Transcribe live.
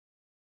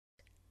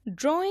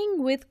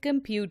Drawing with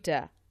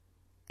computer.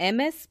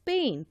 MS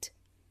Paint.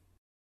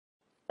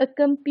 A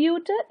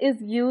computer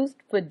is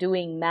used for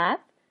doing math,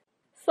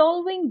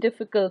 solving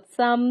difficult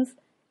sums,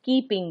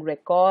 keeping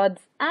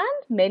records, and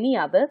many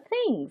other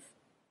things.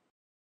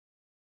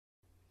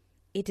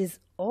 It is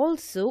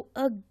also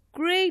a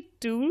great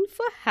tool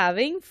for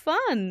having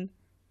fun.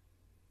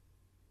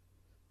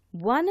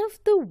 One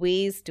of the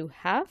ways to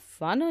have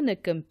fun on a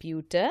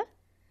computer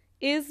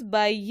is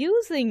by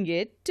using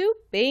it to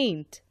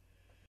paint.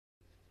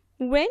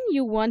 When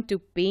you want to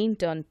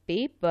paint on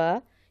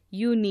paper,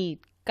 you need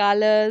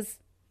colors,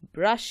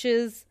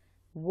 brushes,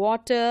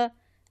 water,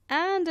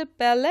 and a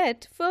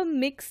palette for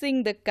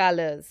mixing the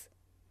colors.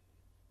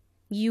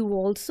 You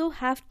also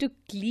have to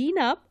clean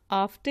up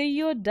after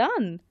you're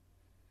done.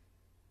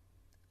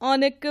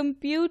 On a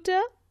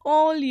computer,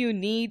 all you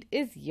need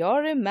is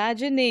your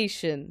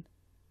imagination.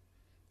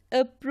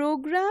 A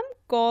program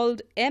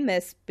called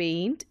MS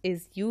Paint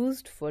is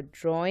used for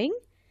drawing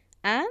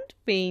and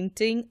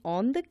painting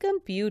on the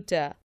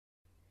computer.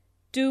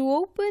 To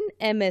open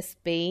MS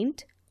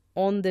Paint,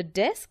 on the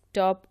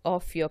desktop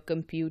of your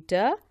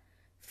computer,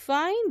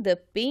 find the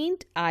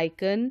Paint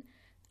icon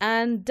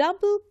and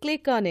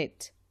double-click on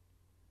it.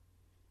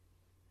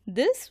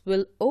 This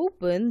will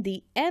open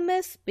the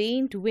MS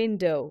Paint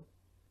window.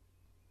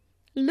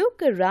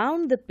 Look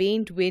around the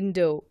Paint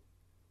window.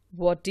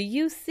 What do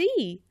you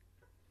see?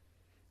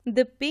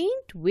 The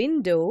Paint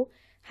window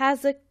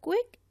has a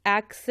quick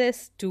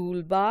access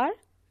toolbar,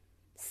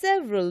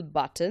 several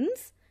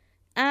buttons,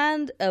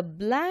 and a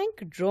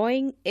blank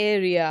drawing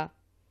area.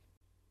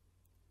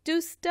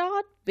 To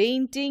start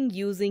painting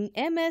using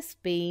MS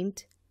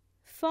Paint,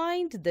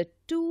 find the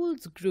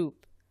Tools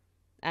group,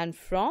 and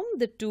from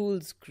the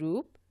Tools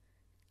group,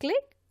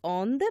 click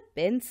on the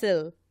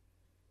pencil.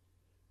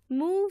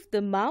 Move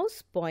the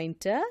mouse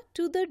pointer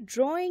to the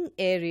drawing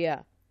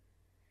area.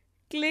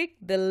 Click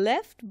the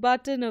left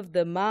button of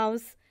the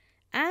mouse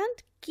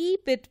and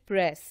keep it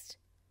pressed.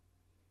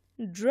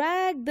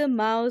 Drag the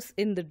mouse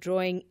in the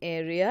drawing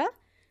area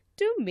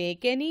to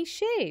make any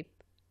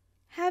shape.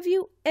 Have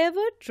you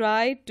ever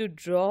tried to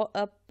draw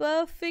a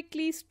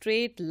perfectly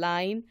straight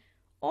line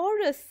or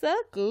a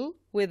circle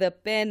with a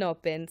pen or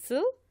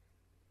pencil?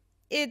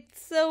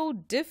 It's so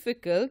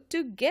difficult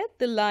to get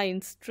the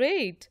line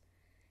straight,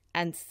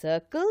 and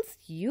circles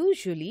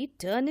usually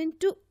turn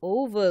into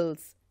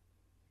ovals.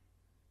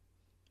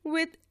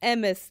 With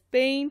MS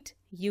Paint,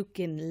 you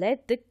can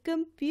let the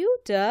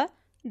computer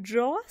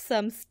draw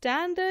some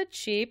standard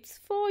shapes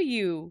for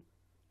you.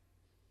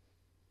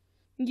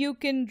 You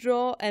can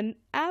draw an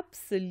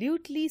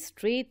absolutely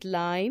straight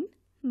line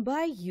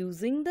by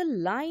using the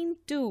Line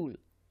tool,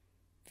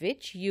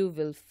 which you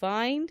will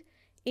find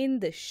in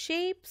the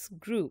Shapes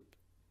group.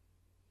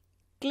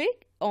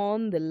 Click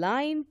on the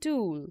Line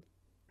tool.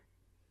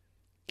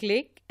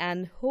 Click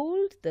and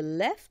hold the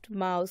left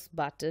mouse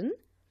button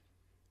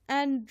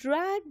and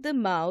drag the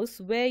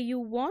mouse where you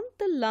want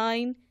the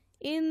line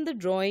in the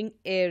drawing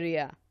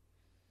area.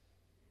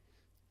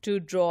 To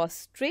draw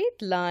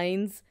straight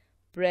lines,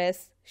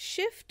 press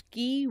Shift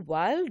key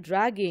while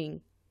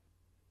dragging.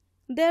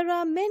 There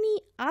are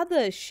many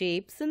other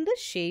shapes in the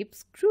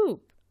Shapes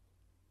group.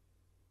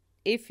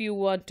 If you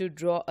want to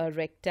draw a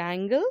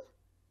rectangle,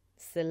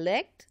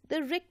 select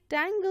the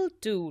Rectangle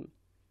tool.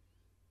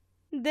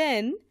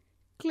 Then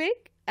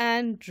click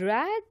and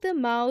drag the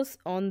mouse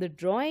on the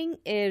drawing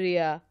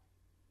area.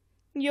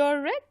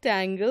 Your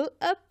rectangle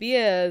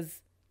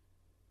appears.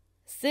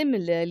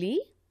 Similarly,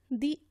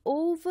 the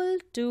Oval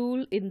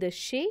tool in the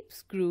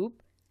Shapes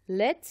group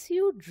lets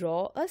you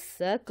draw a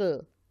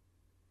circle.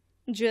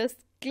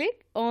 Just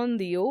click on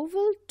the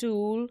Oval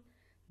tool,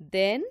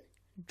 then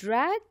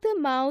drag the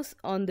mouse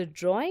on the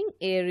drawing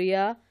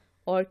area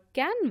or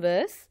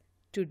canvas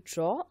to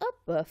draw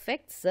a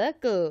perfect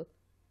circle.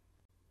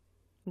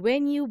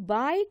 When you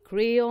buy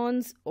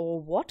crayons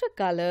or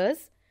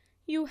watercolors,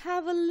 you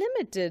have a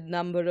limited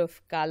number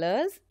of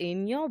colors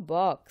in your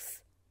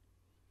box.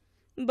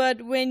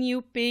 But when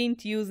you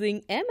paint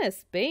using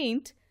MS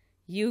Paint,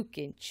 you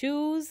can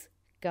choose,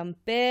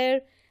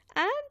 compare,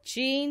 and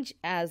change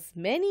as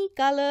many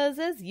colors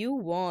as you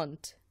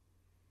want.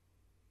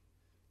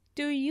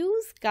 To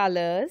use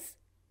colors,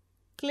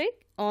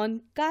 click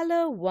on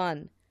Color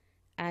 1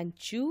 and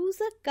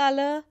choose a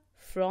color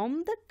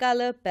from the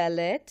color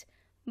palette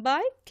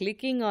by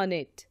clicking on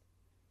it.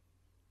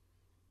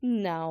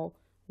 Now,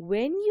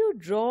 when you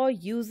draw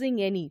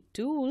using any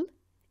tool,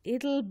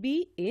 it'll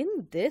be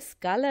in this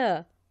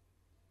color.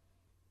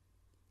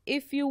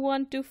 If you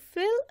want to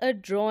fill a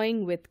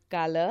drawing with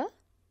color,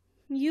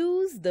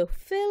 use the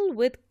Fill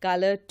with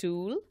Color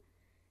tool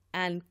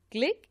and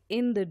click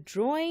in the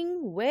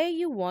drawing where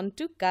you want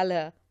to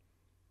color.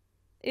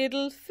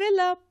 It'll fill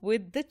up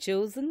with the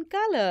chosen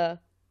color.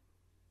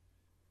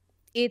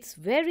 It's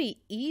very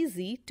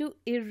easy to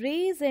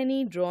erase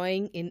any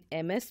drawing in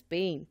MS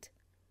Paint.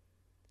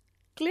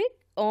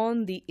 Click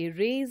on the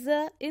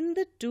eraser in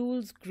the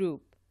Tools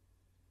group.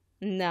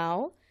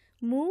 Now,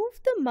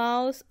 move the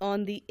mouse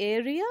on the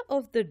area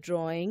of the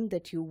drawing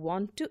that you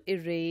want to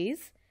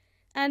erase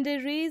and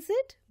erase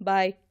it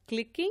by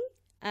clicking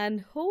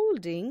and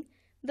holding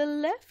the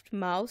left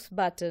mouse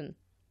button.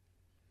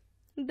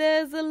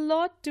 There's a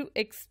lot to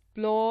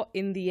explore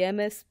in the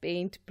MS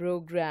Paint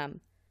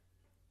program.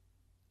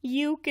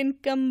 You can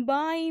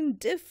combine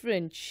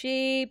different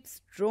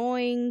shapes,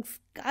 drawings,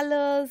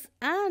 colors,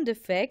 and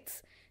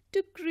effects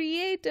to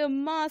create a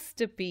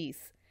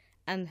masterpiece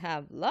and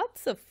have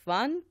lots of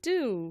fun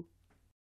too.